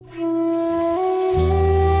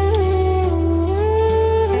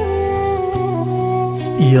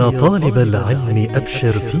يا طالب العلم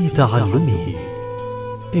أبشر في تعلمه،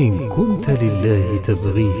 إن كنت لله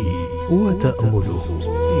تبغيه وتأمله.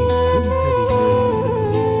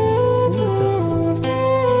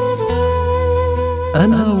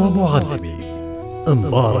 أنا ومعلمي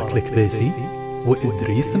مبارك الكباسي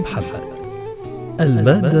وإدريس محمد.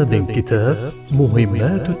 المادة من كتاب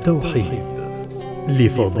مهمات التوحيد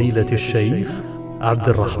لفضيلة الشيخ عبد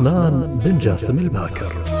الرحمن بن جاسم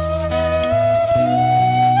الباكر.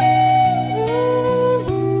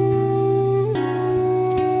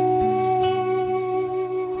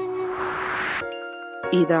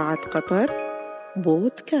 إذاعة قطر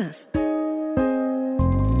بودكاست.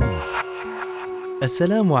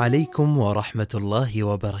 السلام عليكم ورحمة الله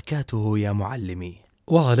وبركاته يا معلمي.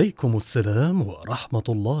 وعليكم السلام ورحمة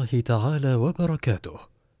الله تعالى وبركاته.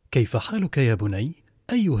 كيف حالك يا بني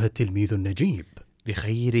أيها التلميذ النجيب؟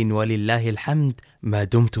 بخير ولله الحمد ما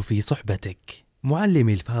دمت في صحبتك.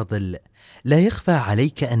 معلمي الفاضل، لا يخفى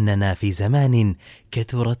عليك أننا في زمان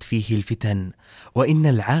كثرت فيه الفتن، وإن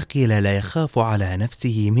العاقل لا يخاف على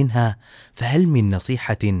نفسه منها، فهل من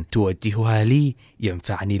نصيحة توجهها لي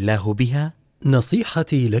ينفعني الله بها؟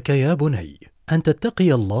 نصيحتي لك يا بني أن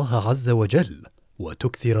تتقي الله عز وجل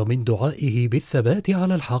وتكثر من دعائه بالثبات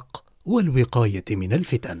على الحق والوقاية من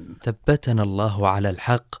الفتن. ثبتنا الله على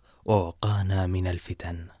الحق ووقانا من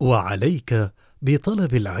الفتن. وعليك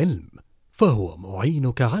بطلب العلم، فهو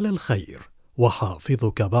معينك على الخير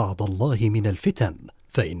وحافظك بعد الله من الفتن،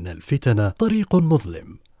 فإن الفتن طريق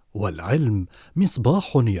مظلم، والعلم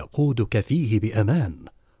مصباح يقودك فيه بأمان،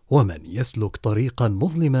 ومن يسلك طريقا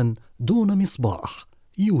مظلما دون مصباح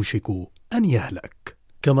يوشك أن يهلك.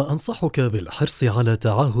 كما أنصحك بالحرص على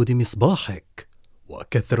تعاهد مصباحك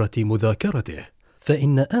وكثرة مذاكرته،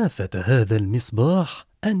 فإن آفة هذا المصباح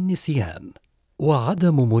النسيان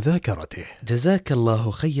وعدم مذاكرته. جزاك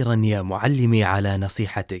الله خيرا يا معلمي على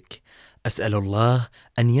نصيحتك، أسأل الله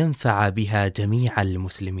أن ينفع بها جميع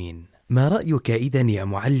المسلمين. ما رأيك إذن يا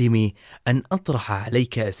معلمي أن أطرح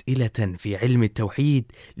عليك أسئلة في علم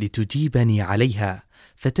التوحيد لتجيبني عليها،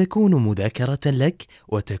 فتكون مذاكرة لك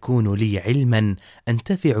وتكون لي علما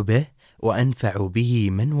أنتفع به وأنفع به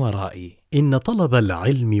من ورائي؟ إن طلب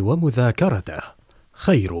العلم ومذاكرته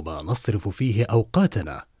خير ما نصرف فيه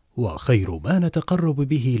أوقاتنا، وخير ما نتقرب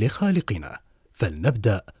به لخالقنا،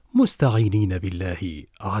 فلنبدأ مستعينين بالله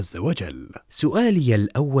عز وجل. سؤالي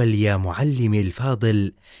الأول يا معلمي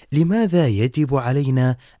الفاضل، لماذا يجب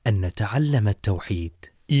علينا أن نتعلم التوحيد؟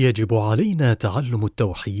 يجب علينا تعلم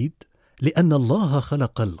التوحيد لأن الله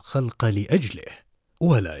خلق الخلق لأجله،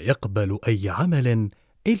 ولا يقبل أي عمل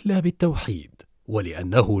إلا بالتوحيد،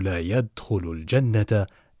 ولأنه لا يدخل الجنة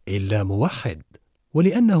إلا موحد،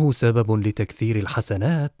 ولأنه سبب لتكثير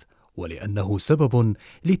الحسنات، ولأنه سبب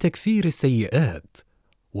لتكفير السيئات،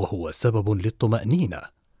 وهو سبب للطمأنينة،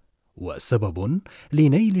 وسبب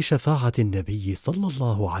لنيل شفاعة النبي صلى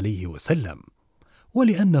الله عليه وسلم،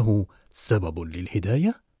 ولأنه سبب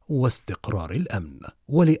للهداية واستقرار الأمن،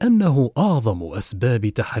 ولأنه أعظم أسباب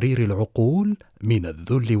تحرير العقول من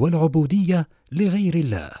الذل والعبودية لغير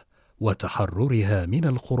الله، وتحررها من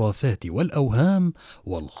الخرافات والأوهام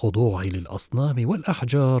والخضوع للأصنام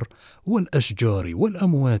والأحجار والأشجار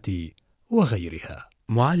والأموات وغيرها.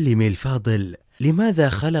 معلمي الفاضل، لماذا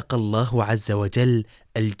خلق الله عز وجل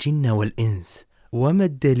الجن والإنس؟ وما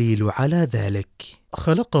الدليل على ذلك؟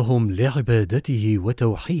 خلقهم لعبادته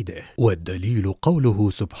وتوحيده، والدليل قوله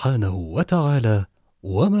سبحانه وتعالى: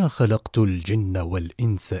 وما خلقت الجن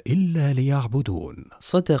والإنس إلا ليعبدون.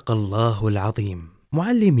 صدق الله العظيم.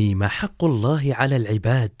 معلمي، ما حق الله على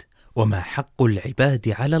العباد وما حق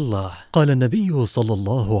العباد على الله؟ قال النبي صلى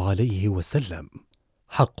الله عليه وسلم: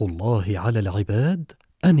 حق الله على العباد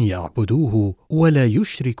أن يعبدوه ولا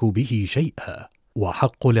يشرك به شيئا،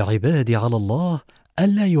 وحق العباد على الله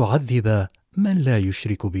ألا يعذب من لا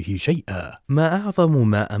يشرك به شيئا. ما أعظم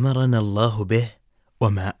ما أمرنا الله به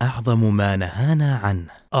وما أعظم ما نهانا عنه؟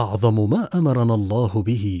 أعظم ما أمرنا الله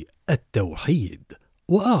به التوحيد،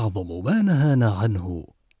 وأعظم ما نهانا عنه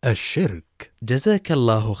الشرك. جزاك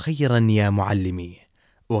الله خيرا يا معلمي،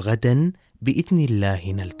 وغدا بإذن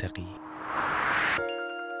الله نلتقي.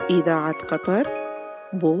 إذاعة قطر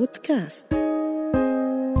بودكاست.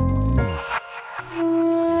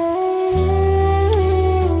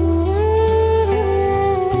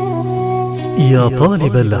 يا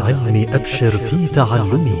طالب العلم أبشر في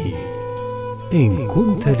تعلمه، إن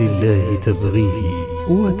كنت لله تبغيه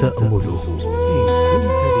وتأمله.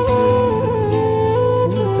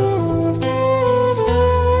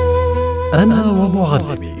 أنا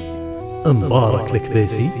ومعلمي مبارك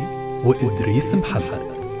الكباسي وإدريس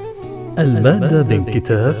محمد. المادة من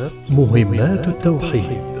كتاب مهمات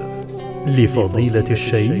التوحيد لفضيلة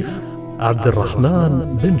الشيخ عبد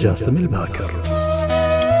الرحمن بن جاسم الباكر.